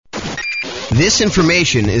This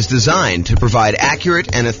information is designed to provide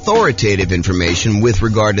accurate and authoritative information with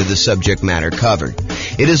regard to the subject matter covered.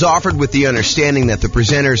 It is offered with the understanding that the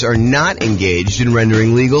presenters are not engaged in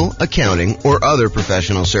rendering legal, accounting, or other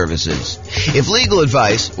professional services. If legal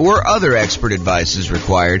advice or other expert advice is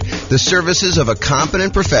required, the services of a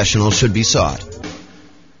competent professional should be sought.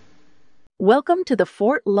 Welcome to the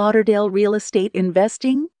Fort Lauderdale Real Estate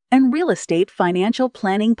Investing and Real Estate Financial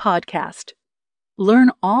Planning Podcast.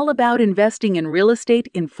 Learn all about investing in real estate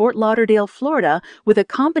in Fort Lauderdale, Florida, with a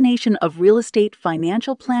combination of real estate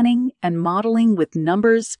financial planning and modeling with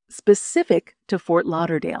numbers specific to Fort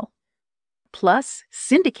Lauderdale. Plus,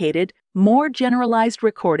 syndicated, more generalized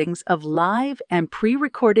recordings of live and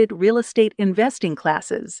pre-recorded real estate investing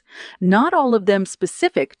classes, not all of them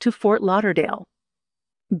specific to Fort Lauderdale.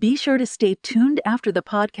 Be sure to stay tuned after the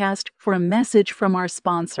podcast for a message from our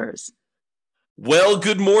sponsors. Well,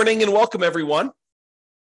 good morning and welcome, everyone.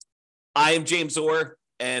 I am James Orr,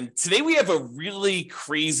 and today we have a really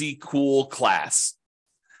crazy, cool class.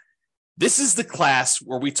 This is the class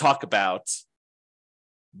where we talk about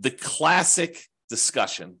the classic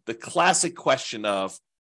discussion, the classic question of,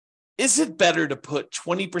 is it better to put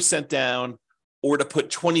 20% down or to put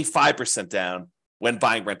 25% down when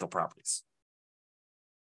buying rental properties?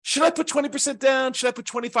 Should I put 20% down? Should I put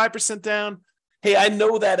 25% down? Hey, I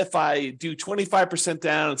know that if I do 25%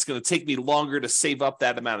 down, it's going to take me longer to save up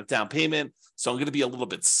that amount of down payment. So I'm going to be a little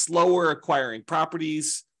bit slower acquiring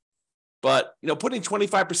properties. But, putting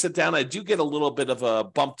 25% down, I do get a little bit of a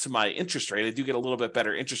bump to my interest rate. I do get a little bit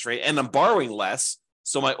better interest rate, and I'm borrowing less.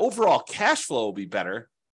 So my overall cash flow will be better.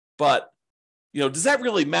 But, does that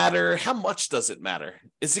really matter? How much does it matter?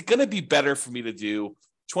 Is it going to be better for me to do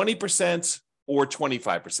 20% or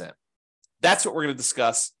 25%? That's what we're going to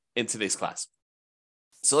discuss in today's class.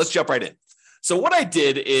 So let's jump right in. So what I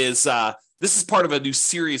did is, this is part of a new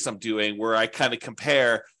series I'm doing where I kind of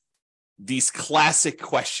compare these classic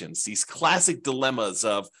questions, these classic dilemmas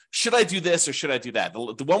of, should I do this or should I do that?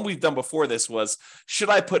 The one we've done before this was,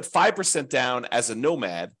 should I put 5% down as a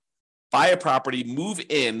nomad, buy a property, move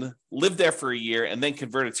in, live there for a year, and then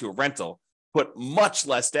convert it to a rental, put much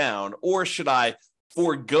less down, or should I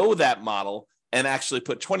forego that model and actually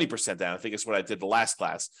put 20% down? I think it's what I did the last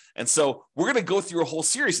class. And so we're going to go through a whole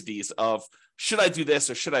series of these of, should I do this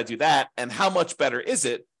or should I do that? And how much better is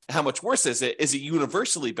it? How much worse is it? Is it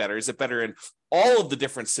universally better? Is it better in all of the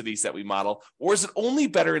different cities that we model? Or is it only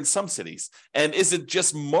better in some cities? And is it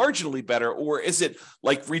just marginally better? Or is it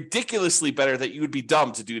like ridiculously better that you would be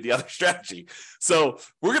dumb to do the other strategy? So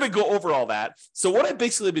we're going to go over all that. So what I've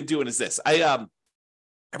basically been doing is this.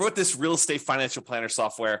 I wrote this real estate financial planner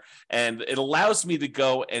software, and it allows me to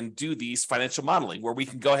go and do these financial modeling where we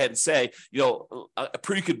can go ahead and say, you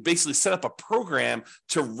could basically set up a program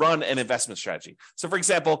to run an investment strategy. So for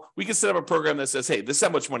example, we can set up a program that says, hey, this is how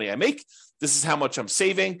much money I make. This is how much I'm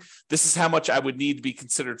saving. This is how much I would need to be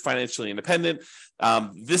considered financially independent.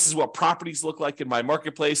 This is what properties look like in my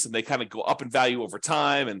marketplace, and they kind of go up in value over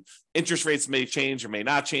time, and interest rates may change or may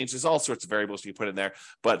not change. There's all sorts of variables you put in there,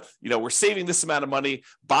 but we're saving this amount of money.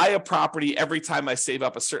 Buy a property every time I save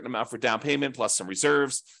up a certain amount for down payment, plus some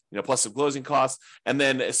reserves, plus some closing costs. And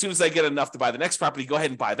then as soon as I get enough to buy the next property, go ahead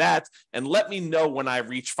and buy that. And let me know when I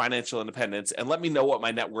reach financial independence, and let me know what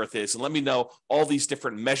my net worth is, and let me know all these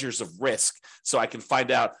different measures of risk so I can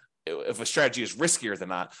find out if a strategy is riskier than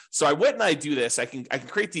not. So I went and I do this. I can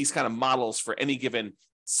create these kind of models for any given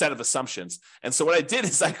set of assumptions. And so what I did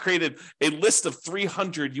is I created a list of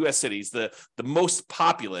 300 U.S. cities, the most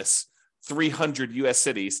populous 300 U.S.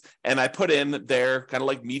 cities, and I put in their kind of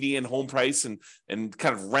like median home price and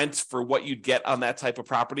kind of rent for what you'd get on that type of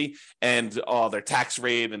property, and their tax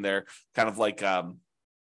rate and their kind of like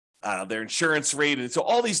their insurance rate, and so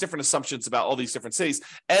all these different assumptions about all these different cities.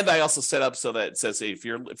 And I also set up so that it says, hey, if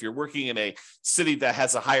you're working in a city that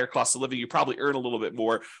has a higher cost of living, you probably earn a little bit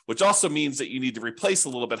more, which also means that you need to replace a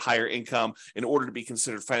little bit higher income in order to be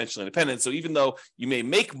considered financially independent. So even though you may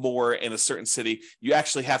make more in a certain city, you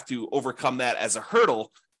actually have to overcome that as a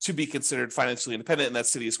hurdle to be considered financially independent in that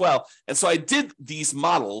city as well. And so I did these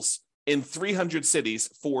models in 300 cities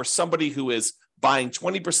for somebody who is buying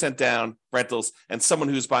 20% down rentals and someone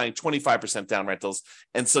who's buying 25% down rentals.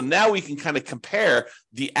 And so now we can kind of compare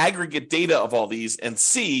the aggregate data of all these and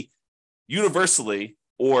see universally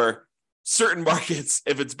or certain markets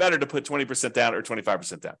if it's better to put 20% down or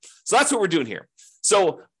 25% down. So that's what we're doing here.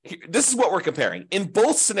 So this is what we're comparing. In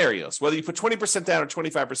both scenarios, whether you put 20% down or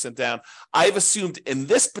 25% down, I've assumed in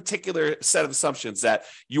this particular set of assumptions that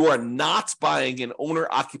you are not buying an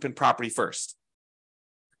owner-occupant property first.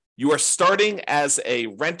 You are starting as a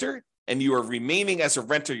renter and you are remaining as a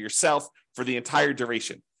renter yourself for the entire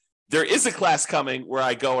duration. There is a class coming where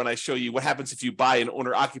I go and I show you what happens if you buy an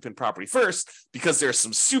owner-occupant property first, because there's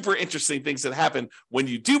some super interesting things that happen when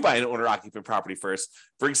you do buy an owner-occupant property first.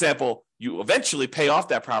 For example, you eventually pay off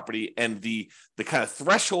that property, and the kind of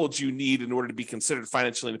threshold you need in order to be considered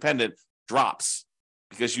financially independent drops,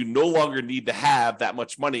 because you no longer need to have that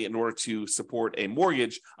much money in order to support a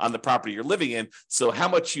mortgage on the property you're living in. So how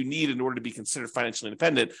much you need in order to be considered financially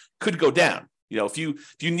independent could go down. If you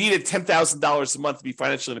needed $10,000 a month to be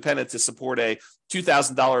financially independent to support a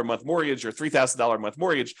 $2,000 a month mortgage or $3,000 a month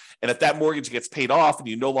mortgage, and if that mortgage gets paid off and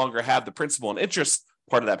you no longer have the principal and interest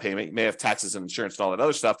part of that payment, you may have taxes and insurance and all that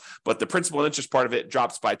other stuff, but the principal and interest part of it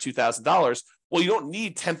drops by $2,000. Well, you don't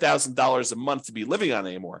need $10,000 a month to be living on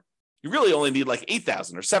anymore. You really only need like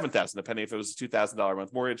 $8,000 or $7,000, depending if it was a $2,000 a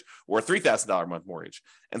month mortgage or a $3,000 a month mortgage.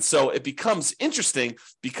 And so it becomes interesting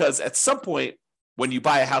because at some point, when you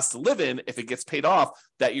buy a house to live in, if it gets paid off,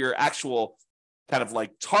 that your actual kind of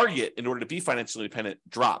like target in order to be financially independent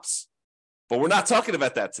drops. But we're not talking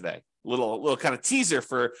about that today. Little kind of teaser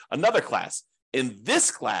for another class. In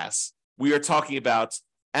this class, we are talking about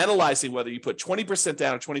analyzing whether you put 20%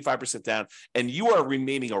 down or 25% down, and you are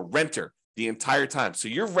remaining a renter the entire time. So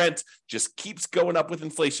your rent just keeps going up with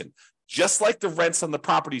inflation, just like the rents on the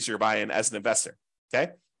properties you're buying as an investor,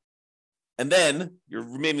 okay? And then you're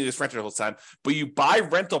remaining this renter the whole time, but you buy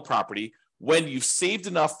rental property when you've saved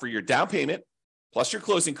enough for your down payment, plus your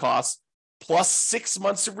closing costs, plus 6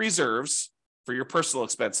 months of reserves for your personal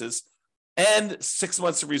expenses, and 6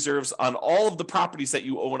 months of reserves on all of the properties that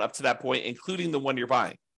you own up to that point, including the one you're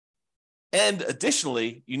buying. And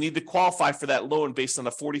additionally, you need to qualify for that loan based on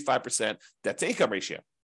a 45% debt to income ratio.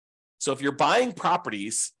 So if you're buying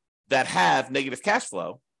properties that have negative cash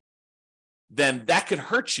flow, then that could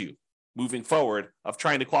hurt you moving forward of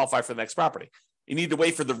trying to qualify for the next property. You need to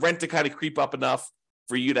wait for the rent to kind of creep up enough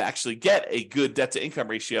for you to actually get a good debt to income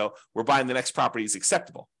ratio where buying the next property is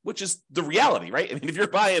acceptable, which is the reality, right? I mean, if you're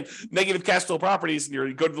buying negative cash flow properties and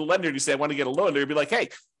you go to the lender and you say, I want to get a loan, they'll be like, hey,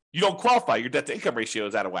 you don't qualify. Your debt to income ratio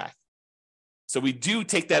is out of whack. So we do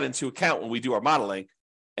take that into account when we do our modeling.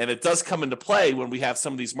 And it does come into play when we have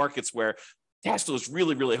some of these markets where cash flow is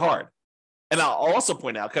really, really hard. And I'll also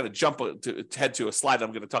point out, kind of jump to head to a slide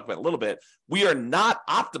I'm going to talk about in a little bit, we are not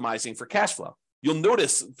optimizing for cash flow. You'll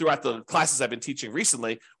notice throughout the classes I've been teaching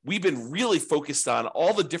recently, we've been really focused on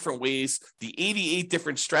all the different ways, the 88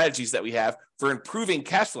 different strategies that we have for improving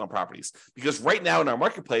cash flow on properties. Because right now in our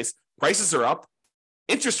marketplace, prices are up,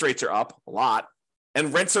 interest rates are up a lot,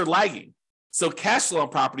 and rents are lagging. So cash flow on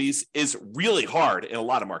properties is really hard in a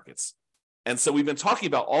lot of markets. And so we've been talking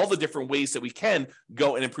about all the different ways that we can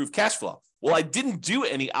go and improve cash flow. Well, I didn't do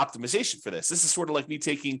any optimization for this. This is sort of like me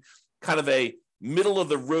taking kind of a middle of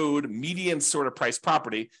the road, median sort of price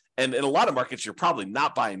property. And in a lot of markets, you're probably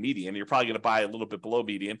not buying median. You're probably going to buy a little bit below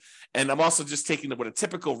median. And I'm also just taking what a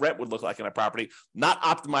typical rent would look like in a property, not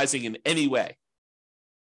optimizing in any way.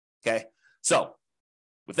 Okay. So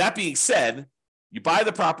with that being said, you buy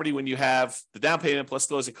the property when you have the down payment plus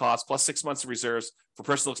closing costs, plus 6 months of reserves for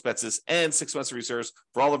personal expenses and 6 months of reserves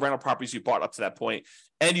for all the rental properties you bought up to that point.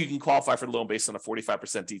 And you can qualify for the loan based on a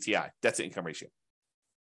 45% DTI, debt to income ratio.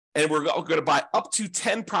 And we're going to buy up to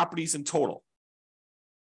 10 properties in total.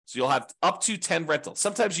 So you'll have up to 10 rentals.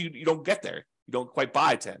 Sometimes you don't get there. You don't quite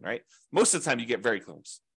buy 10, right? Most of the time you get very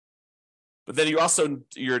close. But then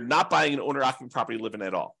you're not buying an owner-occupant property living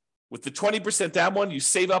at all. With the 20% down one, you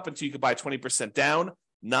save up until you can buy 20% down,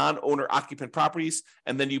 non-owner occupant properties,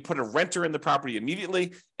 and then you put a renter in the property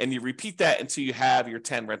immediately, and you repeat that until you have your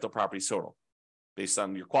 10 rental properties total, based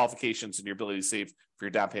on your qualifications and your ability to save for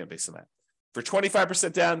your down payment based on that. For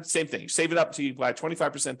 25% down, same thing. You save it up until you buy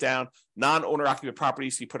 25% down, non-owner occupant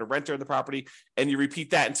properties, you put a renter in the property, and you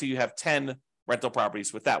repeat that until you have 10 rental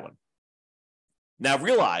properties with that one. Now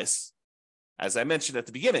realize, as I mentioned at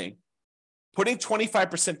the beginning, putting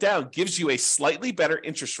 25% down gives you a slightly better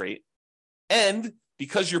interest rate. And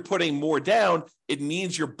because you're putting more down, it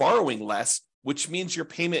means you're borrowing less, which means your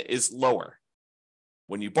payment is lower.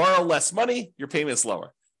 When you borrow less money, your payment is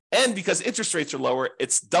lower. And because interest rates are lower,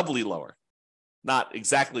 it's doubly lower. Not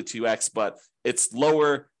exactly 2x, but it's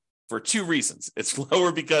lower for two reasons. It's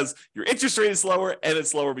lower because your interest rate is lower, and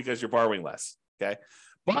it's lower because you're borrowing less. Okay.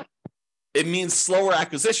 But it means slower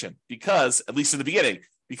acquisition because, at least in the beginning,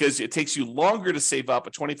 because it takes you longer to save up a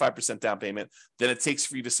 25% down payment than it takes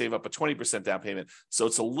for you to save up a 20% down payment. So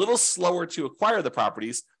it's a little slower to acquire the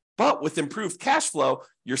properties, but with improved cash flow,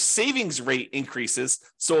 your savings rate increases.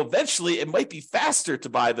 So eventually it might be faster to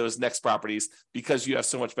buy those next properties because you have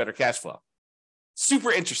so much better cash flow.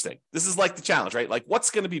 super interesting. This is like the challenge, right? Like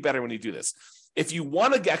what's going to be better when you do this? If you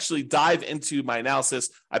want to actually dive into my analysis,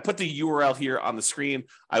 I put the URL here on the screen.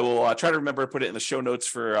 I will try to remember to put it in the show notes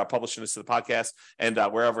for publishing this to the podcast and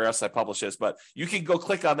wherever else I publish this. But you can go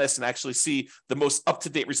click on this and actually see the most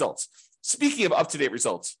up-to-date results. Speaking of up-to-date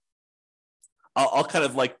results, I'll kind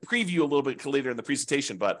of like preview a little bit later in the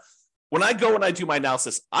presentation. But when I go and I do my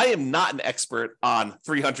analysis, I am not an expert on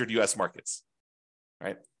 300 U.S. markets,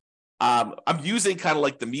 right? I'm using kind of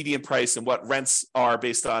like the median price and what rents are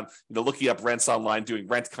based on, looking up rents online, doing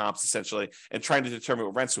rent comps essentially, and trying to determine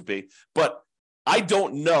what rents would be. But I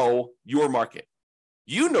don't know your market.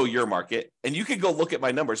 You know your market, and you can go look at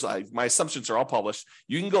my numbers. My assumptions are all published.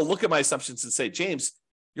 You can go look at my assumptions and say, James,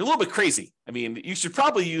 you're a little bit crazy. I mean, you should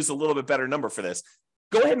probably use a little bit better number for this.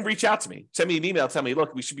 Go ahead and reach out to me. Send me an email. Tell me,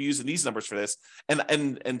 look, we should be using these numbers for this.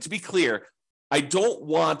 And to be clear, I don't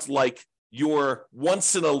want like your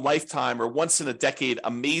once in a lifetime or once in a decade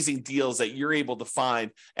amazing deals that you're able to find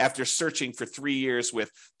after searching for 3 years with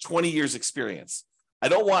 20 years experience.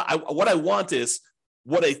 What I want is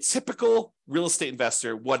what a typical real estate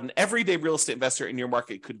investor, what an everyday real estate investor in your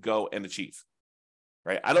market could go and achieve,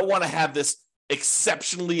 right? I don't want to have this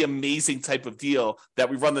exceptionally amazing type of deal that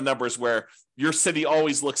we run the numbers where your city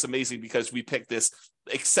always looks amazing because we picked this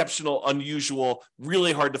exceptional, unusual,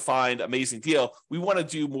 really hard to find, amazing deal. We want to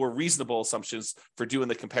do more reasonable assumptions for doing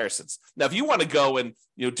the comparisons. Now, if you want to go and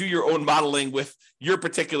do your own modeling with your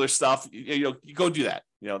particular stuff, you go do that.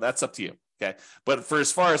 That's up to you. Okay. But for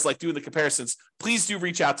as far as like doing the comparisons, please do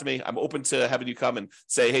reach out to me. I'm open to having you come and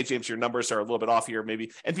say, hey, James, your numbers are a little bit off here,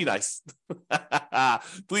 maybe, and be nice.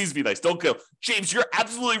 Please be nice. Don't go, James, you're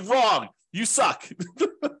absolutely wrong. You suck.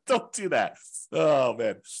 Don't do that. Oh,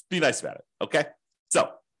 man. Be nice about it. Okay. So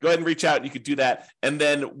go ahead and reach out. You could do that. And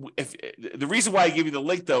then if the reason why I gave you the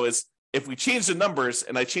link, though, is if we change the numbers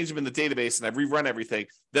and I change them in the database and I rerun everything,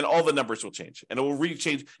 then all the numbers will change. And it will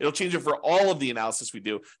It'll change it for all of the analysis we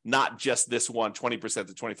do, not just this one, 20%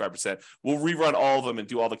 to 25%. We'll rerun all of them and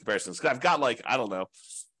do all the comparisons. I've got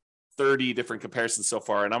 30 different comparisons so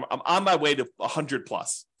far, and I'm on my way to 100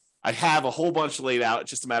 plus. I have a whole bunch laid out. It's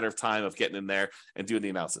just a matter of time of getting in there and doing the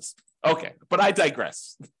analysis. Okay, but I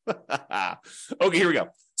digress. Okay, here we go.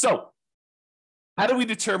 So how do we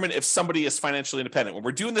determine if somebody is financially independent? When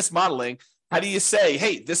we're doing this modeling, how do you say,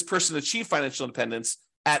 hey, this person achieved financial independence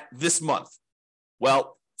at this month?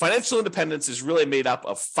 Well, financial independence is really made up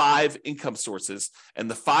of 5 income sources, and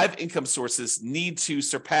the 5 income sources need to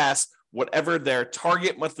surpass whatever their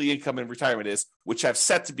target monthly income in retirement is, which I've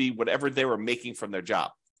set to be whatever they were making from their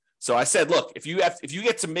job. So I said, look, if you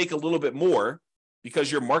get to make a little bit more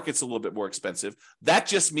because your market's a little bit more expensive, that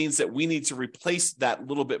just means that we need to replace that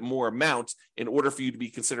little bit more amount in order for you to be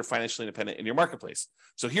considered financially independent in your marketplace.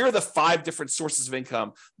 So here are the 5 different sources of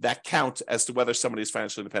income that count as to whether somebody is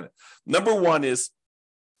financially independent. Number 1 is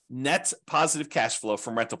net positive cash flow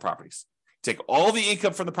from rental properties. Take all the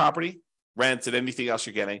income from the property, rent, and anything else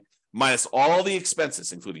you're getting, minus all the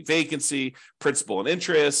expenses, including vacancy, principal and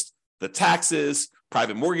interest, the taxes,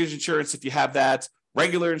 private mortgage insurance if you have that,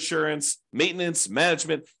 regular insurance, maintenance,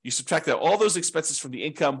 management. You subtract out all those expenses from the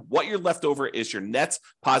income. What you're left over is your net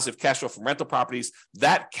positive cash flow from rental properties.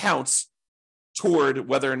 That counts toward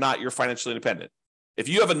whether or not you're financially independent. If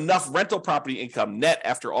you have enough rental property income net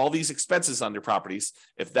after all these expenses on your properties,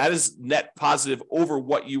 if that is net positive over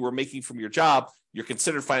what you were making from your job, you're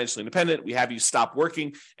considered financially independent. We have you stop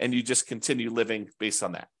working and you just continue living based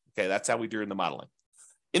on that. Okay, that's how we do in the modeling.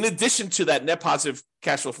 In addition to that net positive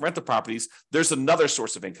cash flow from rental properties, there's another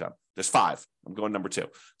source of income. There's 5. I'm going number 2.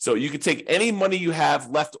 So you can take any money you have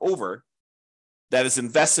left over that is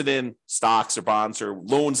invested in stocks or bonds or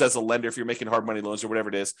loans as a lender, if you're making hard money loans or whatever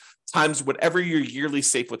it is, times whatever your yearly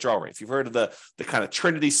safe withdrawal rate. If you've heard of the kind of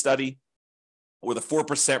Trinity study or the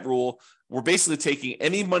 4% rule, we're basically taking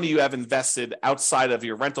any money you have invested outside of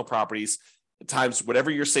your rental properties times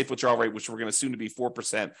whatever your safe withdrawal rate, which we're going to assume to be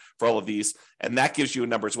 4% for all of these. And that gives you a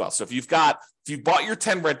number as well. So if you've bought your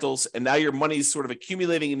 10 rentals and now your money is sort of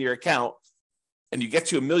accumulating in your account and you get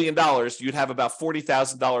to $1 million, you'd have about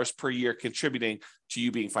 $40,000 per year contributing to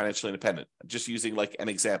you being financially independent. Just using like an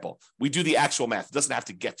example. We do the actual math. It doesn't have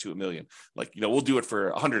to get to $1 million. We'll do it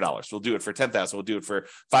for $100. We'll do it for $10,000. We'll do it for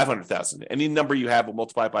 $500,000. Any number you have, we'll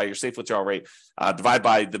multiply by your safe withdrawal rate, divide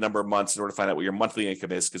by the number of months in order to find out what your monthly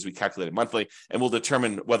income is, because we calculate it monthly, and we'll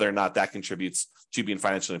determine whether or not that contributes to being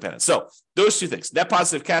financially independent. So those 2 things, net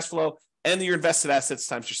positive cash flow and your invested assets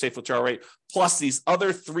times your safe withdrawal rate, plus these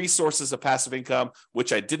other 3 sources of passive income,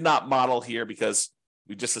 which I did not model here because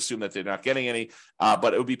we just assume that they're not getting any,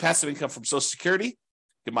 but it would be passive income from Social Security,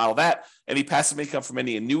 You can model that. Any passive income from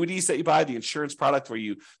any annuities that you buy, the insurance product where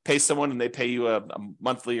you pay someone and they pay you a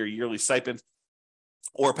monthly or yearly stipend,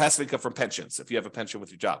 or passive income from pensions if you have a pension with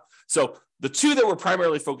your job. So the two that we're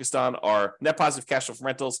primarily focused on are net positive cash flow from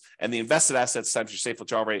rentals and the invested assets times your safe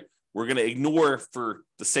withdrawal rate. We're going to ignore, for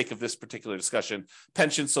the sake of this particular discussion,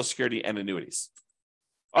 pensions, Social Security, and annuities.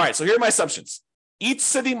 All right, so here are my assumptions. Each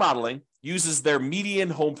city modeling uses their median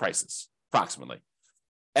home prices, approximately,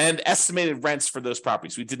 and estimated rents for those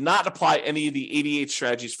properties. We did not apply any of the 88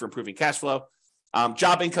 strategies for improving cash flow.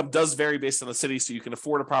 Job income does vary based on the city, so you can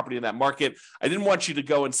afford a property in that market. I didn't want you to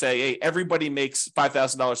go and say, hey, everybody makes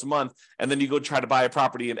 $5,000 a month, and then you go try to buy a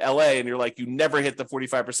property in LA, and you're like, you never hit the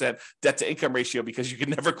 45% debt to income ratio because you can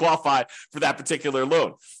never qualify for that particular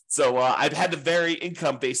loan. So I've had to vary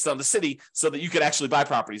income based on the city so that you could actually buy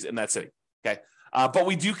properties in that city, okay? But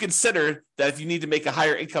we do consider that if you need to make a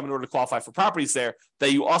higher income in order to qualify for properties there,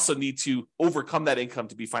 that you also need to overcome that income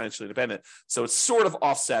to be financially independent. So it sort of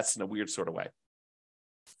offsets in a weird sort of way.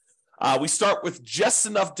 We start with just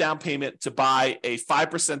enough down payment to buy a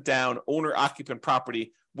 5% down owner-occupant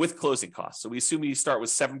property with closing costs. So we assume you start with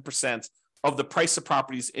 7% of the price of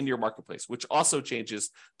properties in your marketplace, which also changes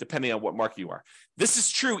depending on what market you are. This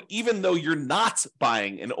is true even though you're not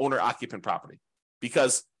buying an owner-occupant property,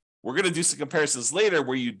 because we're going to do some comparisons later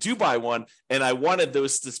where you do buy one, and I wanted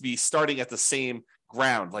those to be starting at the same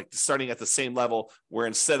ground, like starting at the same level, where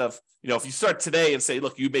instead of, if you start today and say,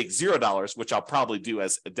 look, you make $0, which I'll probably do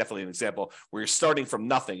as definitely an example, where you're starting from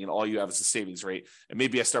nothing and all you have is a savings rate, and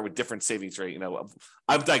maybe I start with different savings rate,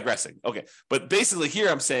 I'm digressing. Okay. But basically here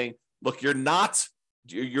I'm saying, look, you're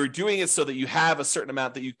doing it so that you have a certain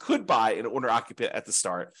amount that you could buy an owner occupant at the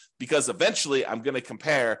start, because eventually I'm going to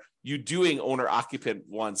compare you doing owner occupant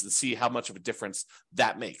ones and see how much of a difference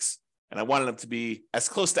that makes. And I wanted them to be as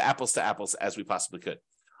close to apples as we possibly could.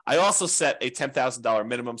 I also set a $10,000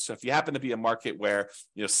 minimum. So if you happen to be a market where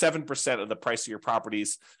 7% of the price of your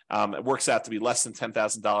properties, it works out to be less than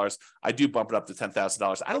 $10,000, I do bump it up to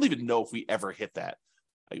 $10,000. I don't even know if we ever hit that.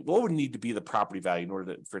 What would need to be the property value in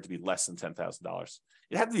order for it to be less than $10,000?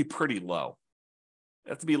 It had to be pretty low. It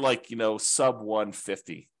had to be like, sub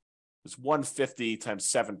 150. It's 150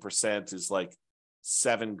 times 7% is like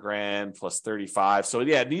 $7,000 plus 35. So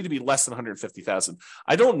yeah, it needed to be less than 150,000.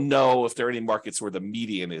 I don't know if there are any markets where the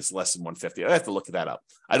median is less than 150. I have to look that up.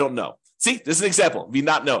 I don't know. See, this is an example of me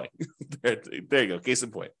not knowing. There you go. Case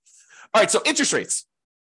in point. All right. So interest rates.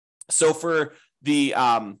 So for the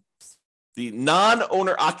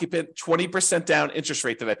non-owner occupant 20% down interest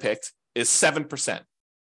rate that I picked is 7%.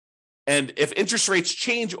 And if interest rates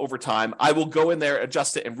change over time, I will go in there,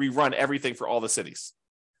 adjust it, and rerun everything for all the cities.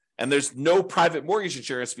 And there's no private mortgage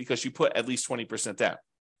insurance because you put at least 20% down.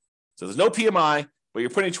 So there's no PMI, but you're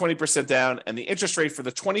putting 20% down, and the interest rate for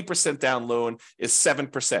the 20% down loan is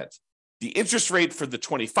 7%. The interest rate for the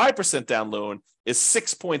 25% down loan is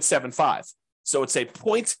 6.75. So it's a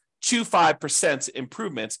 0.25%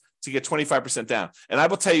 improvement to get 25% down. And I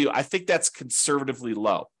will tell you, I think that's conservatively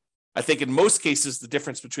low. I think in most cases, the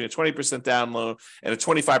difference between a 20% down loan and a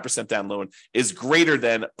 25% down loan is greater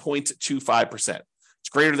than 0.25%. It's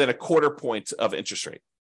greater than a quarter point of interest rate.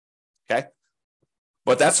 Okay.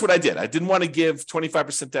 But that's what I did. I didn't want to give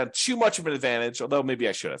 25% down too much of an advantage, although maybe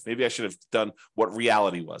I should have. Maybe I should have done what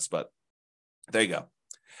reality was, but there you go.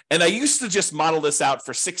 And I used to just model this out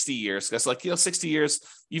for 60 years. Because 60 years,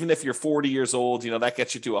 even if you're 40 years old, that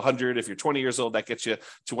gets you to 100. If you're 20 years old, that gets you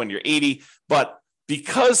to when you're 80. But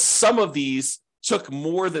because some of these took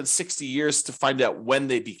more than 60 years to find out when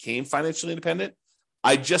they became financially independent,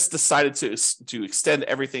 I just decided to extend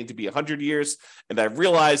everything to be 100 years. And I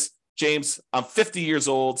realized, James, I'm 50 years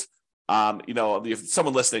old. If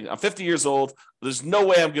someone listening, I'm 50 years old. There's no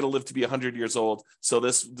way I'm going to live to be 100 years old. So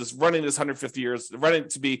this running this 150 years, running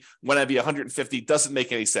to be when I be 150 doesn't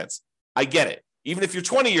make any sense. I get it. Even if you're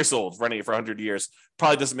 20 years old, running it for 100 years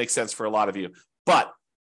probably doesn't make sense for a lot of you. But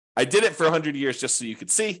I did it for 100 years just so you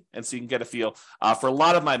could see and so you can get a feel. For a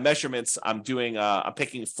lot of my measurements, I'm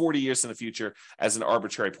picking 40 years in the future as an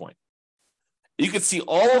arbitrary point. You can see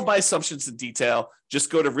all of my assumptions in detail. Just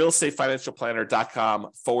go to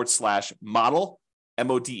realestatefinancialplanner.com/model,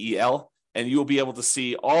 MODEL, and you'll be able to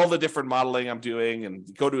see all the different modeling I'm doing and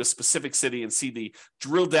go to a specific city and see the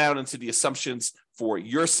drill down into the assumptions for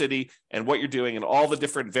your city and what you're doing and all the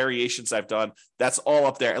different variations I've done. That's all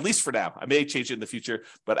up there, at least for now. I may change it in the future,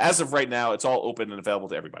 but as of right now, it's all open and available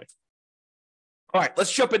to everybody. All right,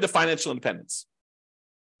 let's jump into financial independence.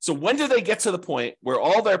 So when do they get to the point where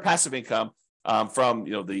all their passive income from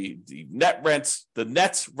the net rent, the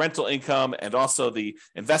net rental income, and also the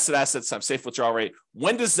invested assets times safe withdrawal rate,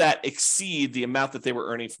 when does that exceed the amount that they were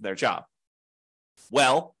earning from their job?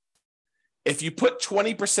 Well, if you put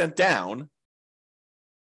 20% down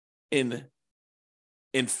in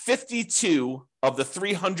 52 of the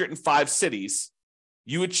 305 cities,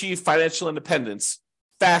 you achieve financial independence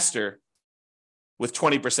faster with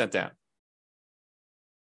 20% down.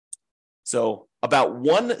 So about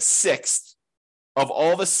 1/6 of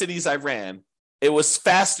all the cities I ran, it was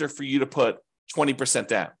faster for you to put 20%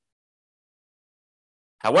 down.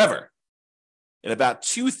 However, in about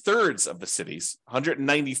 2/3 of the cities,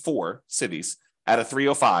 194 cities out of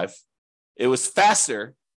 305, it was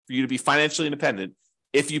faster for you to be financially independent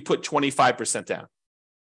if you put 25% down.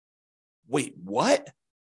 Wait, what?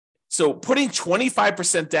 So putting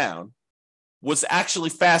 25% down was actually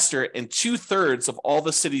faster in 2/3 of all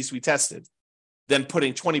the cities we tested than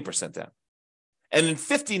putting 20% down. And in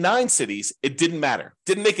 59 cities, it didn't matter.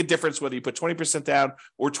 Didn't make a difference whether you put 20% down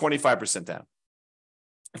or 25% down.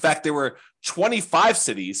 In fact, there were 25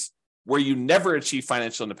 cities where you never achieved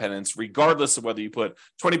financial independence, regardless of whether you put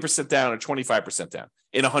 20% down or 25% down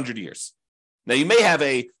in 100 years. Now, you may have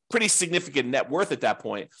a pretty significant net worth at that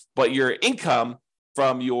point, but your income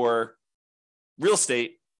from your real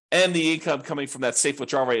estate and the income coming from that safe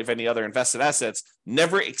withdrawal rate of any other invested assets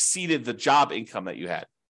never exceeded the job income that you had.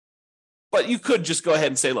 But you could just go ahead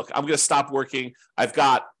and say, look, I'm going to stop working. I've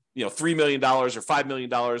got $3 million or $5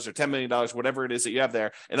 million or $10 million, whatever it is that you have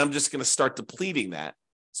there, and I'm just going to start depleting that.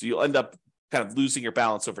 So you'll end up kind of losing your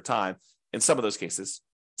balance over time in some of those cases.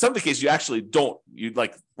 Some of the cases you actually don't, you'd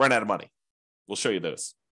like run out of money. We'll show you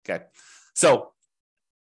those. Okay. So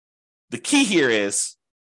the key here is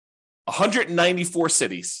 194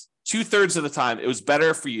 cities, 2/3 of the time, it was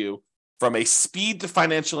better for you from a speed to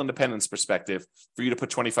financial independence perspective for you to put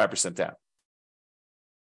 25% down.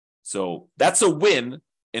 So that's a win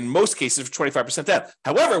in most cases for 25% down.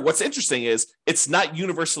 However, what's interesting is it's not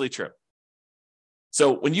universally true.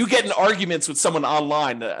 So when you get in arguments with someone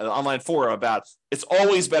online, an online forum about it's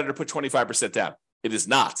always better to put 25% down, it is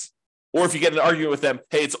not. Or if you get in an argument with them,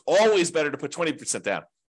 hey, it's always better to put 20% down.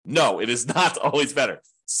 No, it is not always better.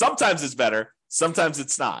 Sometimes it's better, sometimes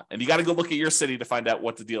it's not. And you got to go look at your city to find out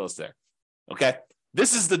what the deal is there. Okay?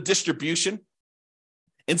 This is the distribution.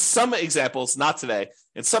 In some examples, not today,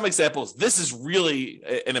 in some examples, this is really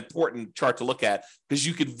an important chart to look at because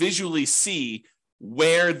you could visually see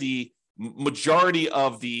where the majority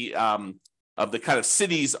of the kind of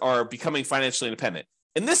cities are becoming financially independent.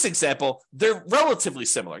 In this example, they're relatively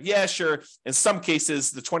similar. Yeah, sure. In some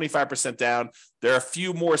cases, the 25% down, there are a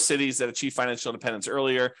few more cities that achieve financial independence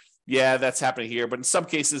earlier. Yeah, that's happening here. But in some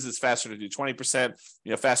cases, it's faster to do 20%,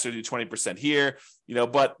 faster to do 20% here,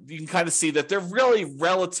 but you can kind of see that they're really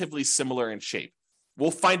relatively similar in shape.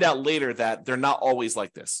 We'll find out later that they're not always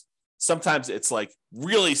like this. Sometimes it's like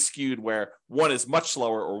really skewed where one is much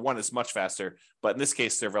slower or one is much faster. But in this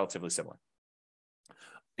case, they're relatively similar.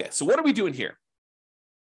 Okay, so what are we doing here?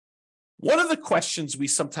 One of the questions we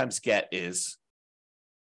sometimes get is,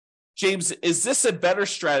 James, is this a better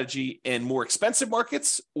strategy in more expensive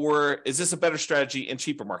markets or is this a better strategy in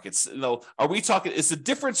cheaper markets? Are we talking, is the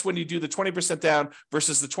difference when you do the 20% down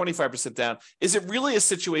versus the 25% down, is it really a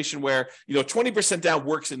situation where, 20% down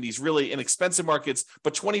works in these really inexpensive markets,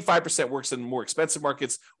 but 25% works in more expensive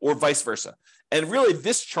markets or vice versa? And really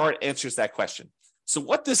this chart answers that question. So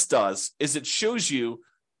what this does is it shows you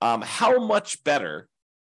how much better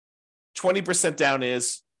 20% down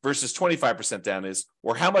is versus 25% down is,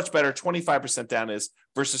 or how much better 25% down is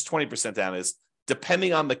versus 20% down is,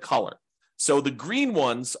 depending on the color. So the green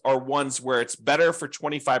ones are ones where it's better for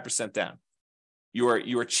 25% down.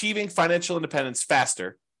 You're achieving financial independence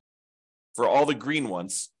faster for all the green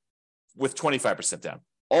ones with 25% down.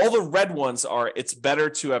 All the red ones are it's better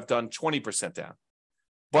to have done 20% down.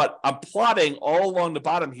 But I'm plotting all along the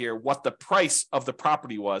bottom here what the price of the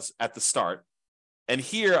property was at the start. And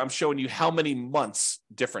here I'm showing you how many months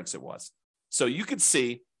difference it was. So you can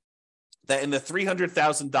see that in the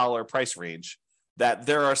 $300,000 price range, that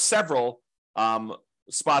there are several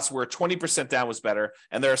spots where 20% down was better,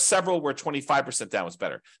 and there are several where 25% down was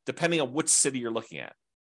better, depending on which city you're looking at.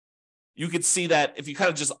 You can see that if you kind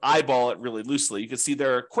of just eyeball it really loosely, you can see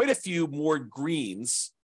there are quite a few more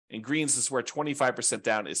greens, and greens is where 25%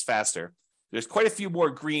 down is faster. There's quite a few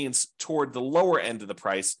more greens toward the lower end of the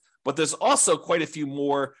price, but there's also quite a few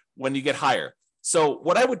more when you get higher. So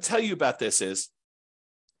what I would tell you about this is,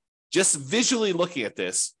 just visually looking at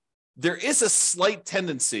this, there is a slight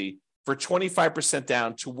tendency for 25%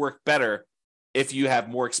 down to work better if you have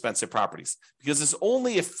more expensive properties, because there's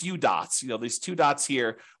only a few dots, these two dots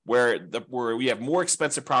here where we have more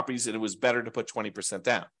expensive properties and it was better to put 20%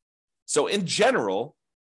 down. So in general,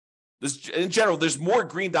 there's more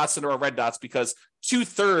green dots than there are red dots because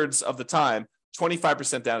 2/3 of the time,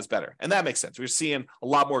 25% down is better. And that makes sense. We're seeing a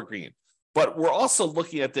lot more green. But we're also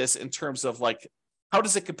looking at this in terms of like, how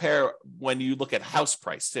does it compare when you look at house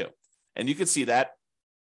price too? And you can see that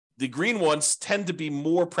the green ones tend to be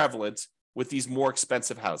more prevalent with these more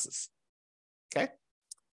expensive houses. Okay.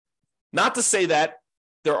 Not to say that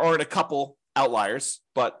there aren't a couple outliers,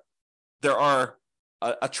 but there are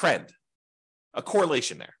a trend, a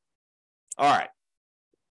correlation there. All right.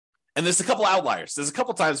 And there's a couple outliers. There's a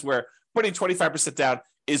couple times where putting 25% down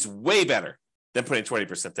is way better than putting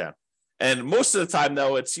 20% down. And most of the time,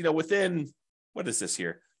 though, it's, within, what is this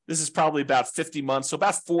here? This is probably about 50 months, so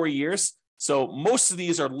about 4 years. So most of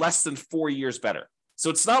these are less than 4 years better. So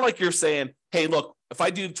it's not like you're saying, hey, look, if I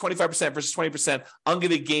do 25% versus 20%, I'm going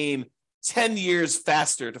to gain 10 years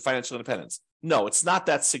faster to financial independence. No, it's not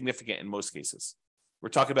that significant in most cases. We're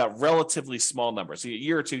talking about relatively small numbers, a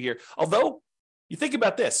year or two here. Although, you think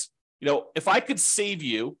about this, if I could save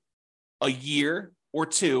you a year or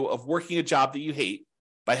two of working a job that you hate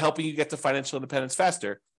by helping you get to financial independence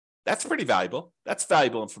faster, that's pretty valuable. That's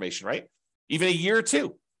valuable information, right? Even a year or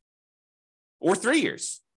two, or 3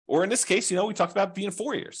 years, or in this case, we talked about being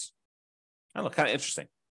 4 years. I don't know, kind of interesting.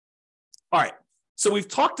 All right, so we've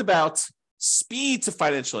talked about speed to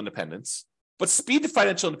financial independence, but speed to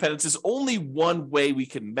financial independence is only one way we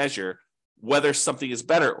can measure whether something is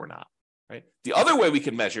better or not, right? The other way we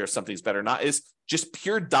can measure if something's better or not is just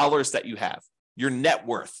pure dollars that you have, your net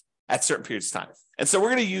worth at certain periods of time. And so we're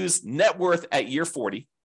going to use net worth at year 40,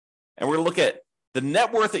 and we're going to look at the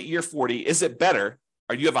net worth at year 40. Is it better,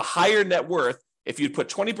 or do you have a higher net worth if you put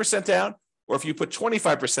 20% down or if you put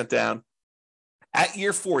 25% down at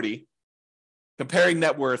year 40, comparing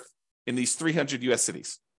net worth in these 300 U.S.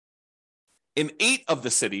 cities? In 8 of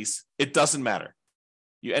the cities, it doesn't matter.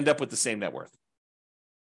 You end up with the same net worth,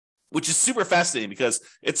 which is super fascinating because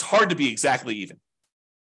it's hard to be exactly even.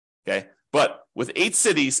 Okay. But with 8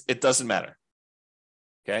 cities, it doesn't matter.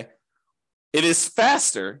 Okay. It is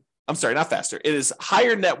faster. I'm sorry, not faster. It is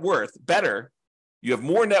higher net worth, better. You have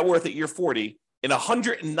more net worth at year 40 in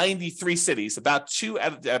 193 cities, about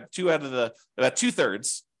two-thirds,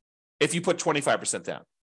 if you put 25% down.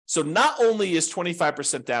 So not only is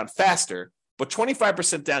 25% down faster, but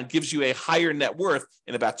 25% down gives you a higher net worth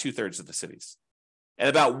in about 2/3 of the cities. And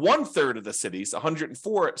about 1/3 of the cities,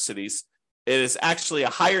 104 cities, it is actually a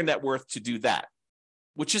higher net worth to do that,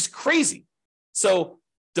 which is crazy. So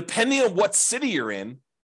depending on what city you're in,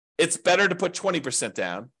 it's better to put 20%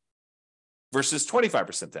 down versus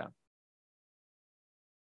 25% down.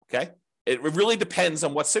 Okay? It really depends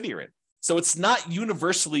on what city you're in. So it's not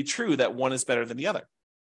universally true that one is better than the other.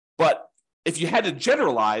 But if you had to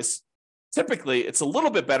generalize, typically it's a little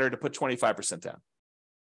bit better to put 25% down.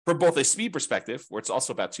 From both a speed perspective, where it's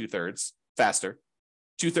also about 2/3 faster,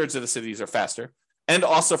 2/3 of the cities are faster, and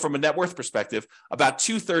also from a net worth perspective, about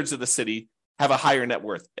 2/3 of the city have a higher net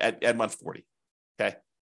worth at month 40. Okay.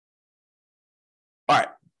 All right.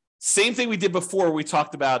 Same thing we did before. We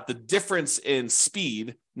talked about the difference in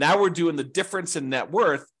speed. Now we're doing the difference in net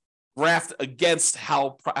worth graphed against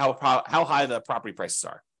how high the property prices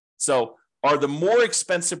are. So are the more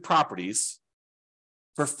expensive properties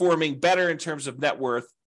performing better in terms of net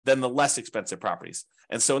worth than the less expensive properties?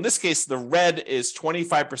 And so in this case, the red is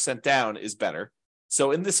 25% down is better.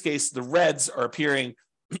 So in this case, the reds are appearing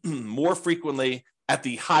more frequently at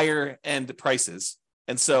the higher end prices.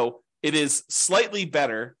 And so it is slightly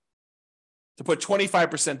better to put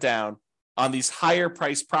 25% down on these higher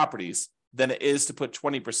priced properties than it is to put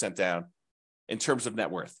 20% down in terms of net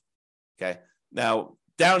worth. Okay. Now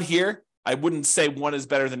down here, I wouldn't say one is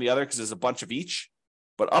better than the other because there's a bunch of each,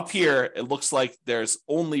 but up here, it looks like there's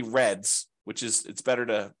only reds, which is, it's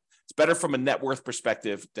better from a net worth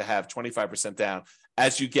perspective to have 25% down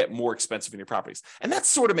as you get more expensive in your properties. And that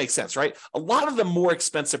sort of makes sense, right? A lot of the more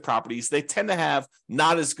expensive properties, they tend to have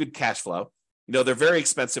not as good cash flow. They're very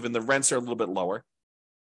expensive and the rents are a little bit lower.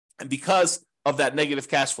 And because of that negative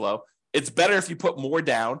cash flow, it's better if you put more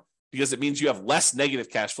down because it means you have less negative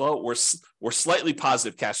cash flow or slightly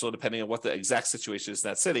positive cash flow, depending on what the exact situation is in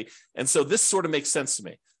that city. And so this sort of makes sense to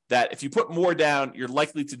me that if you put more down, you're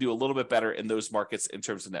likely to do a little bit better in those markets in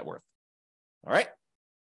terms of net worth. All right.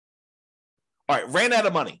 All right. Ran out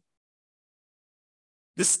of money.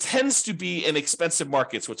 This tends to be in expensive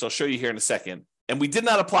markets, which I'll show you here in a second. And we did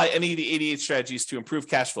not apply any of the 88 strategies to improve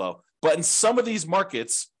cash flow. But in some of these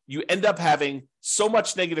markets, you end up having so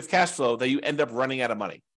much negative cash flow that you end up running out of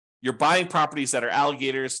money. You're buying properties that are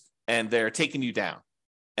alligators and they're taking you down.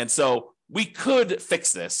 And so we could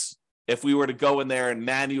fix this if we were to go in there and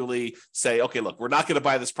manually say, okay, look, we're not going to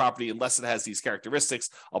buy this property unless it has these characteristics.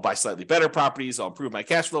 I'll buy slightly better properties. I'll improve my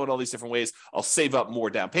cash flow in all these different ways. I'll save up more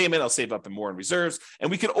down payment. I'll save up more in reserves.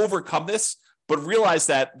 And we could overcome this, but realize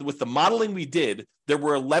that with the modeling we did, there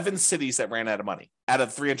were 11 cities that ran out of money out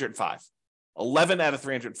of 305. 11 out of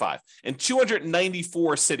 305. In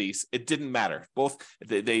 294 cities, it didn't matter.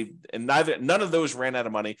 None of those ran out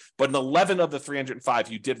of money, but in 11 of the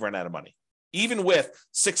 305, you did run out of money. Even with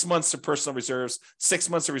 6 months of personal reserves, 6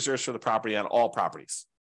 months of reserves for the property on all properties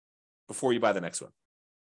before you buy the next one.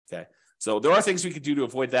 Okay. So there are things we could do to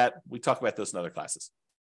avoid that. We talk about those in other classes.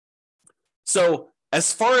 So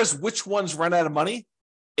as far as which ones run out of money,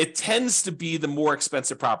 it tends to be the more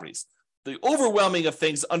expensive properties. The overwhelming of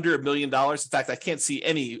things under $1 million. In fact, I can't see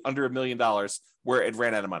any under $1 million where it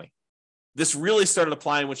ran out of money. This really started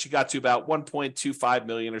applying when she got to about 1.25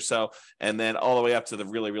 million or so, and then all the way up to the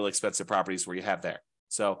really, really expensive properties where you have there.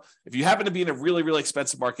 So if you happen to be in a really, really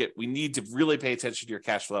expensive market, we need to really pay attention to your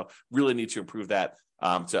cash flow, really need to improve that,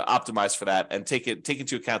 to optimize for that, and take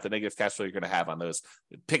into account the negative cash flow you're going to have on those.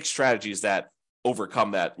 Pick strategies that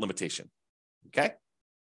overcome that limitation. Okay?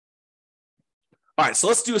 All right, so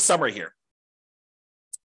let's do a summary here.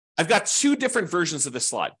 I've got two different versions of this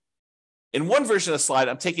slide. In one version of the slide,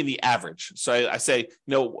 I'm taking the average. So I say,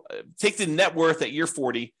 take the net worth at year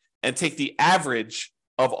 40 and take the average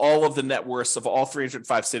of all of the net worths of all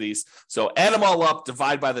 305 cities. So add them all up,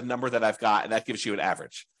 divide by the number that I've got, and that gives you an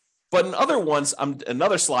average. But in other ones,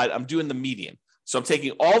 another slide, I'm doing the median. So I'm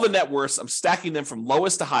taking all the net worths, I'm stacking them from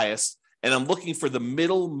lowest to highest, and I'm looking for the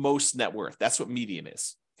middle most net worth. That's what median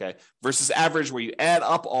is, okay? Versus average, where you add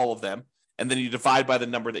up all of them, and then you divide by the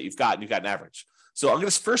number that you've got, and you've got an average. So I'm going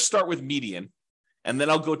to first start with median, and then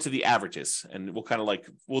I'll go to the averages, and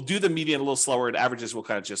we'll do the median a little slower, and averages we'll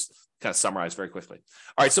kind of summarize very quickly.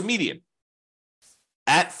 All right, so median.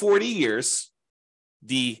 At 40 years,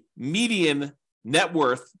 the median net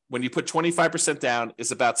worth, when you put 25% down,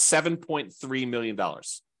 is about $7.3 million.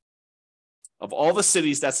 Of all the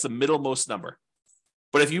cities, that's the middlemost number.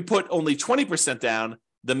 But if you put only 20% down,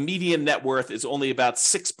 the median net worth is only about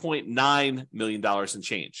 $6.9 million and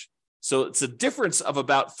change. So it's a difference of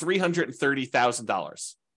about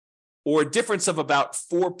 $330,000, or a difference of about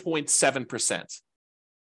 4.7%.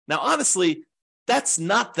 Now, honestly, that's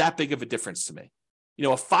not that big of a difference to me. A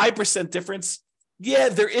 5% difference, yeah,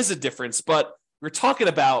 there is a difference, but we're talking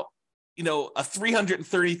about, a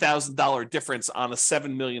 $330,000 difference on a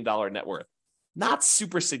 $7 million net worth. Not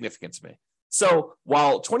super significant to me. So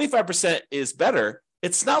while 25% is better,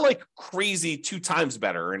 it's not like crazy 2 times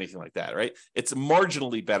better or anything like that, right? It's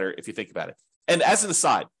marginally better if you think about it. And as an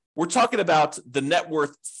aside, we're talking about the net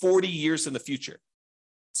worth 40 years in the future.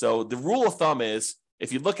 So the rule of thumb is,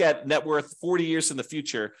 if you look at net worth 40 years in the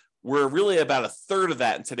future, we're really about a third of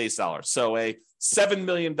that in today's dollars. So a $7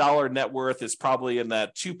 million net worth is probably in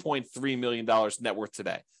that $2.3 million net worth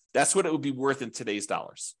today. That's what it would be worth in today's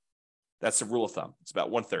dollars. That's the rule of thumb. It's about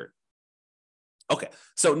 1/3. Okay,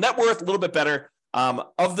 so net worth, a little bit better.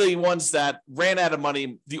 Of the ones that ran out of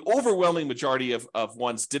money, the overwhelming majority of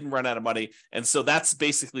ones didn't run out of money. And so that's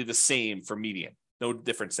basically the same for median. No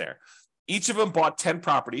difference there. Each of them bought 10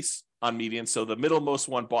 properties on median. So the middlemost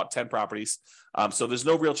one bought 10 properties. So there's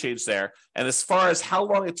no real change there. And as far as how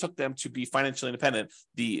long it took them to be financially independent,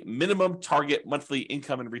 the minimum target monthly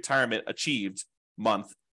income and retirement achieved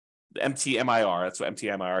month, the MTMIR, that's what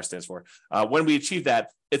MTMIR stands for. When we achieve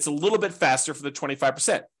that, it's a little bit faster for the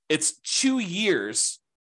 25%. It's 2 years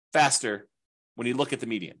faster when you look at the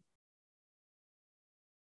median.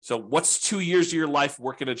 So what's 2 years of your life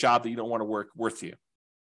working a job that you don't want to work worth to you?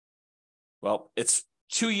 Well, it's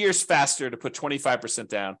 2 years faster to put 25%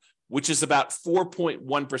 down, which is about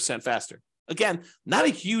 4.1% faster. Again, not a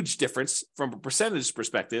huge difference from a percentage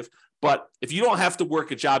perspective, but if you don't have to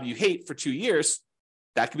work a job you hate for 2 years,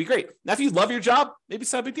 that could be great. Now, if you love your job, maybe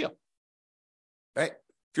it's not a big deal, right?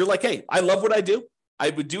 If you're like, hey, I love what I do, I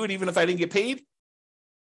would do it even if I didn't get paid,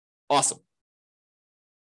 awesome.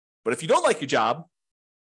 But if you don't like your job,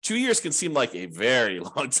 2 years can seem like a very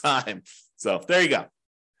long time. So there you go.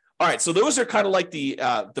 All right, so those are kind of like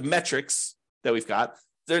the metrics that we've got.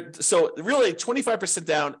 So really 25%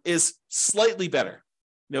 down is slightly better.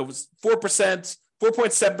 It was 4%,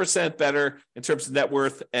 4.7% better in terms of net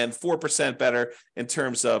worth, and 4% better in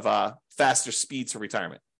terms of faster speed to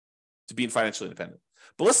retirement, to being financially independent.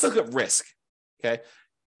 But let's look at risk, okay?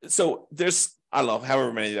 So there's, I don't know,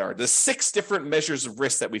 however many there are. There's 6 different measures of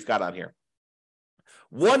risk that we've got on here.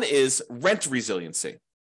 One is rent resiliency.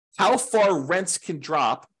 How far rents can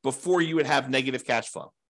drop before you would have negative cash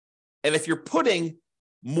flow. And if you're putting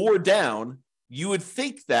more down, you would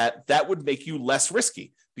think that that would make you less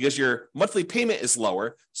risky because your monthly payment is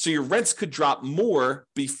lower. So your rents could drop more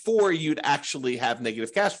before you'd actually have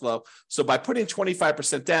negative cash flow. So by putting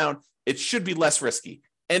 25% down, it should be less risky.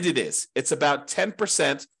 And it is. It's about 10%,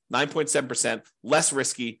 9.7% less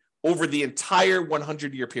risky over the entire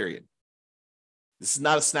 100-year period. This is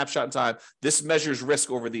not a snapshot in time. This measures risk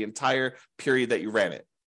over the entire period that you ran it.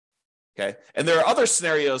 Okay. And there are other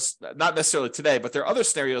scenarios, not necessarily today, but there are other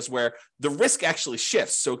scenarios where the risk actually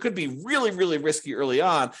shifts. So it could be really, really risky early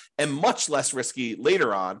on and much less risky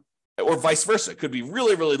later on, or vice versa. It could be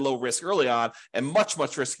really, really low risk early on and much,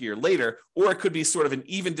 much riskier later, or it could be sort of an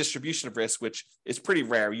even distribution of risk, which is pretty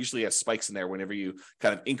rare. We usually have spikes in there whenever you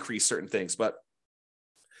kind of increase certain things, but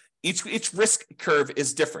each risk curve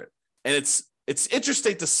is different. And it's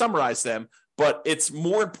interesting to summarize them, but it's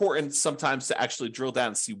more important sometimes to actually drill down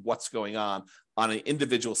and see what's going on an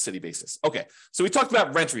individual city basis. Okay, so we talked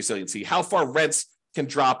about rent resiliency, how far rents can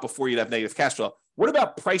drop before you'd have negative cash flow. What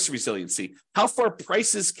about price resiliency? How far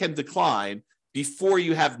prices can decline before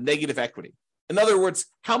you have negative equity? In other words,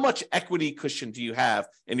 how much equity cushion do you have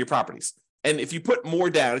in your properties? And if you put more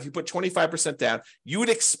down, if you put 25% down, you would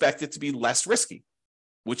expect it to be less risky,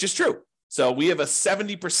 which is true. So we have a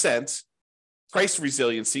 70% price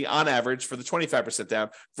resiliency on average for the 25% down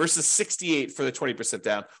versus 68 for the 20%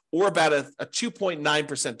 down, or about a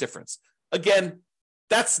 2.9% difference. Again,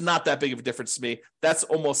 that's not that big of a difference to me. That's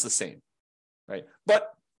almost the same, right?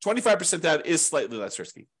 But 25% down is slightly less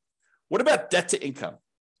risky. What about debt to income?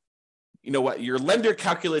 You know what? Your lender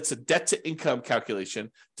calculates a debt to income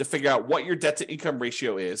calculation to figure out what your debt to income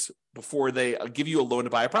ratio is before they give you a loan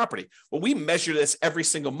to buy a property. Well, we measure this every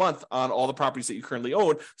single month on all the properties that you currently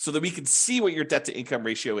own so that we can see what your debt to income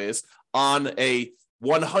ratio is on a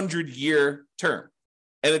 100-year term.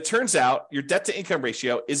 And it turns out your debt to income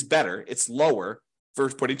ratio is better. It's lower for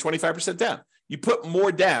putting 25% down. You put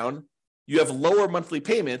more down, you have lower monthly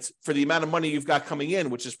payments for the amount of money you've got coming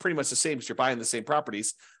in, which is pretty much the same as you're buying the same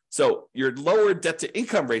properties. So your lower debt to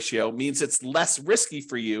income ratio means it's less risky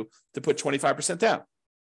for you to put 25% down.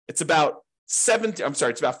 It's about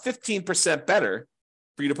 15% better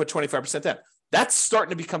for you to put 25% down. That's starting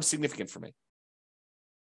to become significant for me.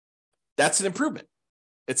 That's an improvement.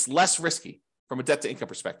 It's less risky from a debt to income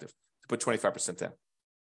perspective to put 25% down.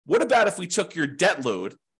 What about if we took your debt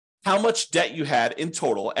load, how much debt you had in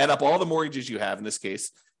total, add up all the mortgages you have in this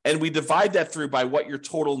case, and we divide that through by what your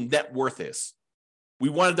total net worth is? We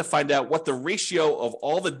wanted to find out what the ratio of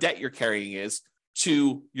all the debt you're carrying is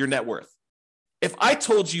to your net worth. If I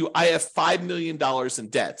told you I have $5 million in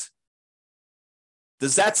debt,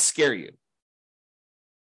 does that scare you?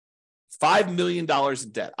 $5 million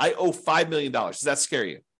in debt. I owe $5 million. Does that scare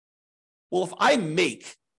you? Well, if I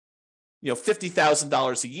make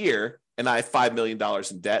 $50,000 a year and I have $5 million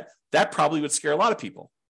in debt, that probably would scare a lot of people.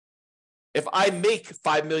 If I make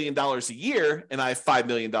 $5 million a year and I have $5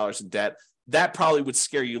 million in debt, that probably would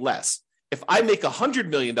scare you less. If I make $100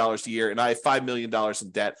 million a year and I have $5 million in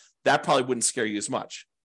debt, that probably wouldn't scare you as much.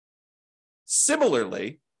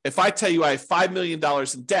 Similarly, if I tell you I have $5 million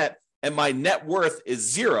in debt and my net worth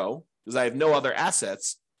is zero because I have no other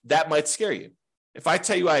assets, that might scare you. If I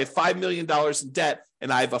tell you I have $5 million in debt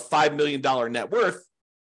and I have a $5 million net worth,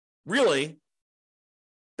 really,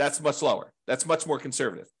 that's much lower. That's much more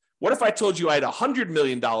conservative. What if I told you I had a $100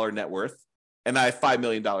 million net worth and I have $5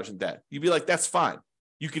 million in debt? You'd be like, that's fine.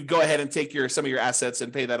 You could go ahead and take some of your assets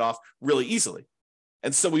and pay that off really easily.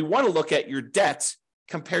 And so we want to look at your debt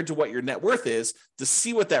compared to what your net worth is to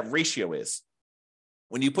see what that ratio is.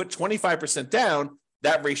 When you put 25% down,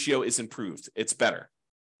 that ratio is improved. It's better.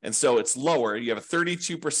 And so it's lower. You have a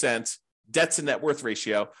 32% debt to net worth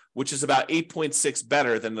ratio, which is about 8.6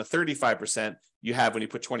 better than the 35% you have when you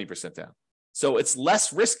put 20% down. So it's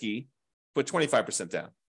less risky to put 25% down.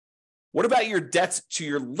 What about your debt to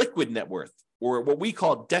your liquid net worth, or what we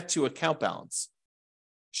call debt to account balance?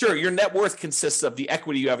 Sure, your net worth consists of the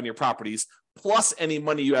equity you have in your properties, plus any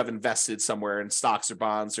money you have invested somewhere in stocks or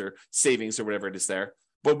bonds or savings or whatever it is there.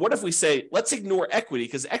 But what if we say, let's ignore equity,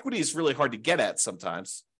 because equity is really hard to get at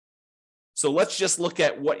sometimes. So let's just look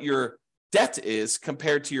at what your debt is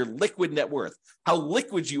compared to your liquid net worth, how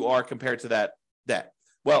liquid you are compared to that debt.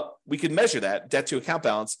 Well, we can measure that, debt to account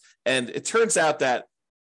balance, and it turns out that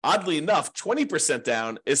oddly enough, 20%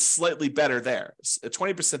 down is slightly better there.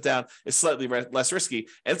 20% down is slightly less risky,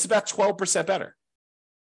 and it's about 12% better.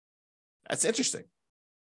 That's interesting,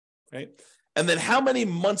 right? And then how many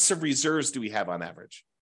months of reserves do we have on average?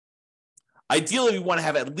 Ideally, we want to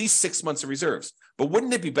have at least 6 months of reserves, but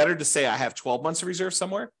wouldn't it be better to say I have 12 months of reserves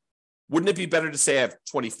somewhere? Wouldn't it be better to say I have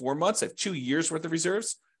 24 months, I have 2 years worth of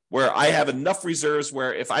reserves? where I have enough reserves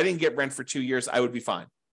where if I didn't get rent for 2 years, I would be fine.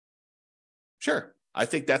 Sure, I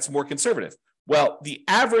think that's more conservative. Well, the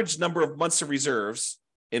average number of months of reserves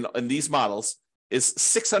in these models is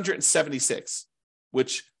 676,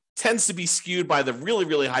 which tends to be skewed by the really,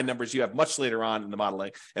 really high numbers you have much later on in the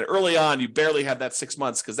modeling. And early on, you barely have that 6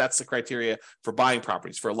 months because that's the criteria for buying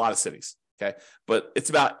properties for a lot of cities. Okay, but it's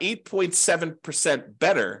about 8.7%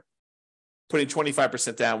 better putting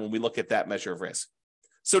 25% down when we look at that measure of risk.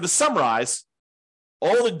 So to summarize,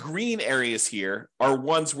 all the green areas here are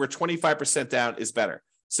ones where 25% down is better.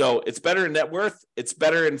 So it's better in net worth, it's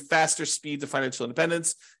better in faster speed to financial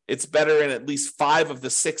independence, it's better in at least 5 of the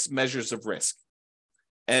 6 measures of risk.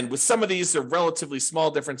 And with some of these, they're relatively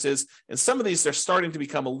small differences, and some of these are starting to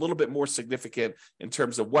become a little bit more significant in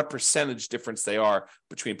terms of what percentage difference they are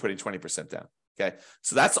between putting 20% down. Okay,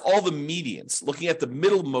 so that's all the medians, looking at the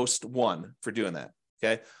middlemost one for doing that.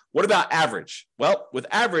 Okay, what about average? Well, with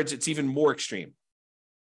average, it's even more extreme.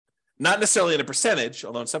 Not necessarily in a percentage,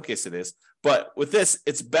 although in some cases it is, but with this,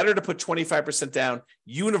 it's better to put 25% down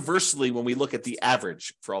universally when we look at the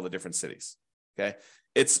average for all the different cities. Okay,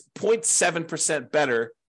 it's 0.7%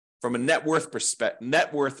 better from a net worth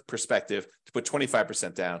perspective to put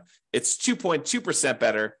 25% down. It's 2.2%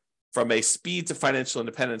 better from a speed to financial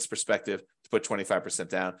independence perspective to put 25%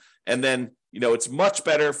 down. And then, it's much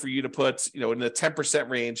better for you to put, in the 10%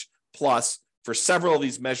 range plus for several of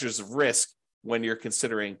these measures of risk when you're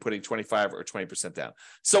considering putting 25 or 20% down.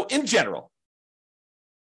 So in general,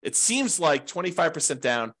 it seems like 25%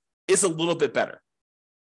 down is a little bit better.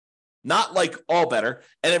 Not like all better,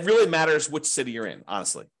 and it really matters which city you're in,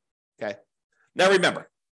 honestly. Okay. Now remember,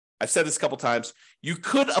 I've said this a couple times, you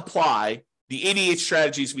could apply the 88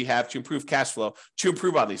 strategies we have to improve cash flow to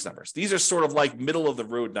improve on these numbers. These are sort of like middle of the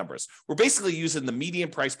road numbers. We're basically using the median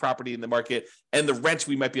price property in the market and the rent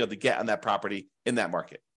we might be able to get on that property in that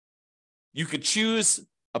market. You could choose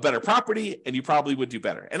a better property and you probably would do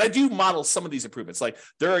better. And I do model some of these improvements. Like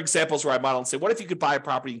there are examples where I model and say, what if you could buy a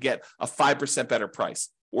property and get a 5% better price,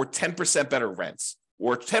 or 10% better rents,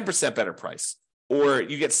 or 10% better price, or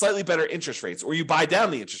you get slightly better interest rates, or you buy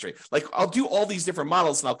down the interest rate. Like I'll do all these different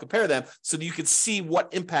models and I'll compare them so that you can see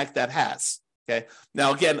what impact that has. Okay.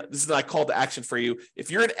 Now, again, this is my call to action for you.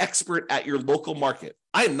 If you're an expert at your local market,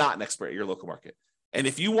 I am not an expert at your local market. And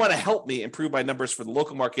if you want to help me improve my numbers for the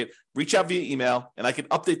local market, reach out via email and I can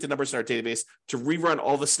update the numbers in our database to rerun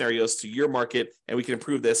all the scenarios to your market, and we can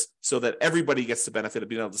improve this so that everybody gets the benefit of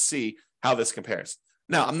being able to see how this compares.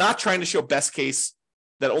 Now, I'm not trying to show best case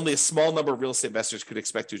that only a small number of real estate investors could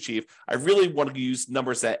expect to achieve. I really want to use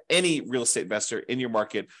numbers that any real estate investor in your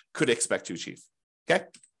market could expect to achieve. Okay?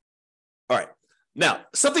 All right. Now,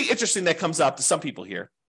 something interesting that comes up to some people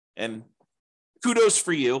here, and kudos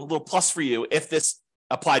for you, a little plus for you if this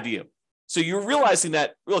applied to you. So you're realizing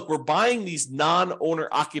that, look, we're buying these non-owner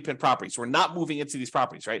occupant properties. We're not moving into these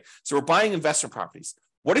properties, right? So we're buying investment properties.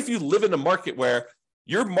 What if you live in a market where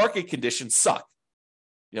your market conditions suck?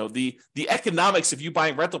 The economics of you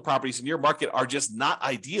buying rental properties in your market are just not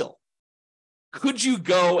ideal. Could you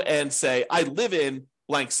go and say, I live in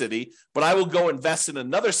blank city, but I will go invest in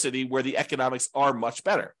another city where the economics are much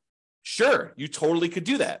better? Sure, you totally could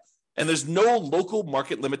do that. And there's no local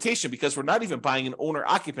market limitation because we're not even buying an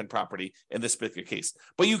owner-occupant property in this particular case.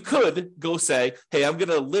 But you could go say, hey, I'm going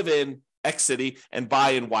to live in X city and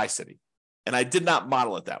buy in Y city. And I did not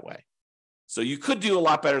model it that way. So you could do a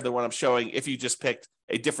lot better than what I'm showing if you just picked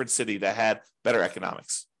a different city that had better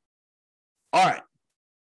economics. All right.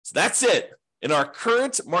 So that's it. In our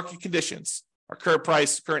current market conditions, our current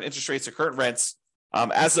price, current interest rates, or current rents,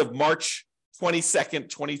 as of March 22nd,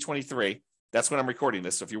 2023, that's when I'm recording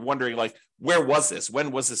this. So if you're wondering, like, where was this?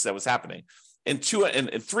 When was this that was happening? In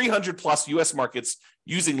 300 plus US markets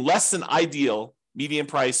using less than ideal median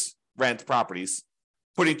price rent properties,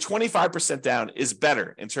 putting 25% down is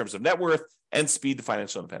better in terms of net worth and speed to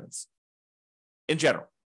financial independence in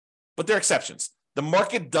general. But there are exceptions. The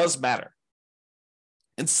market does matter.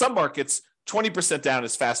 In some markets, 20% down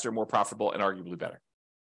is faster, more profitable, and arguably better,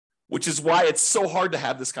 which is why it's so hard to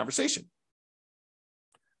have this conversation.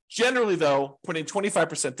 Generally, though, putting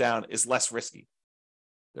 25% down is less risky.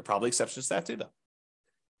 There are probably exceptions to that too, though.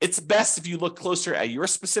 It's best if you look closer at your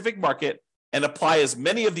specific market and apply as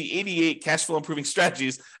many of the 88 cash flow improving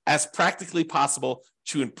strategies as practically possible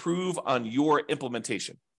to improve on your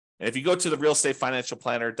implementation. And if you go to the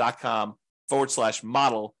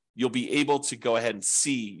realestateFinancialPlanner.com/model, you'll be able to go ahead and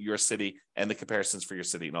see your city and the comparisons for your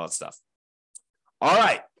city and all that stuff. All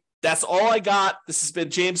right. That's all I got. This has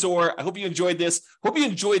been James Orr. I hope you enjoyed this. Hope you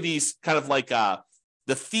enjoyed these kind of like the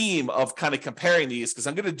theme of kind of comparing these, because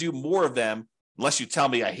I'm going to do more of them unless you tell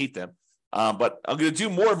me I hate them. But I'm going to do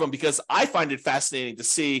more of them because I find it fascinating to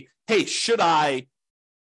see, hey, should I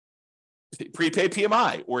prepay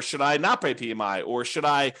PMI, or should I not pay PMI, or should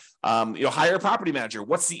I hire a property manager?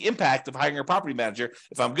 What's the impact of hiring a property manager?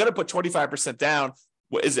 If I'm going to put 25% down,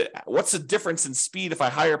 what's the difference in speed if I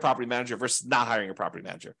hire a property manager versus not hiring a property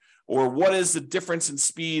manager? Or what is the difference in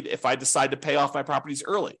speed if I decide to pay off my properties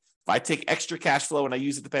early? If I take extra cash flow and I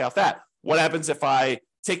use it to pay off that, what happens if I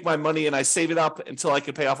take my money and I save it up until I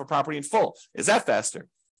can pay off a property in full? Is that faster?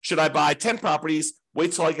 Should I buy 10 properties,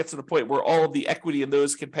 wait till I get to the point where all of the equity in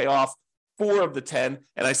those can pay off 4 of the 10,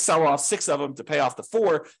 and I sell off 6 of them to pay off the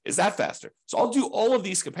 4? Is that faster? So I'll do all of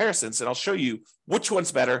these comparisons and I'll show you which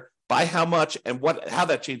one's better, by how much, and how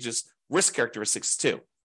that changes risk characteristics too.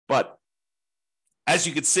 But as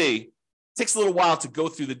you can see, it takes a little while to go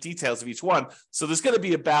through the details of each one. So there's going to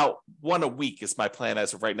be about one a week is my plan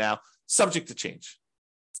as of right now, subject to change.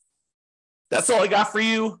 That's all I got for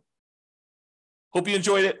you. Hope you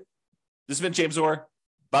enjoyed it. This has been James Orr.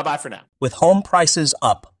 Bye-bye for now. With home prices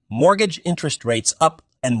up, mortgage interest rates up,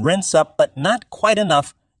 and rents up, but not quite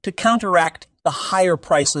enough to counteract the higher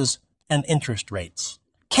prices and interest rates.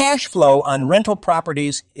 Cash flow on rental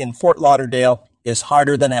properties in Fort Lauderdale is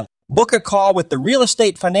harder than ever. Book a call with the Real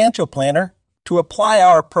Estate Financial Planner to apply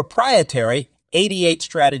our proprietary 88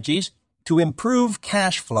 strategies to improve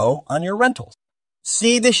cash flow on your rentals.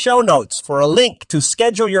 See the show notes for a link to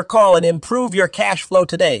schedule your call and improve your cash flow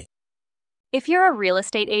today. If you're a real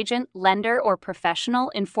estate agent, lender, or professional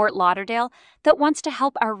in Fort Lauderdale that wants to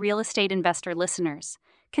help our real estate investor listeners,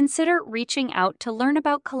 consider reaching out to learn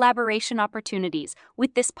about collaboration opportunities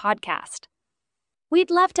with this podcast.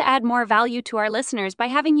 We'd love to add more value to our listeners by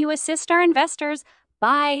having you assist our investors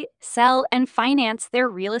buy, sell, and finance their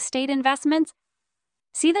real estate investments.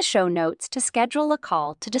 See the show notes to schedule a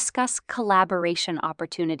call to discuss collaboration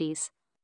opportunities.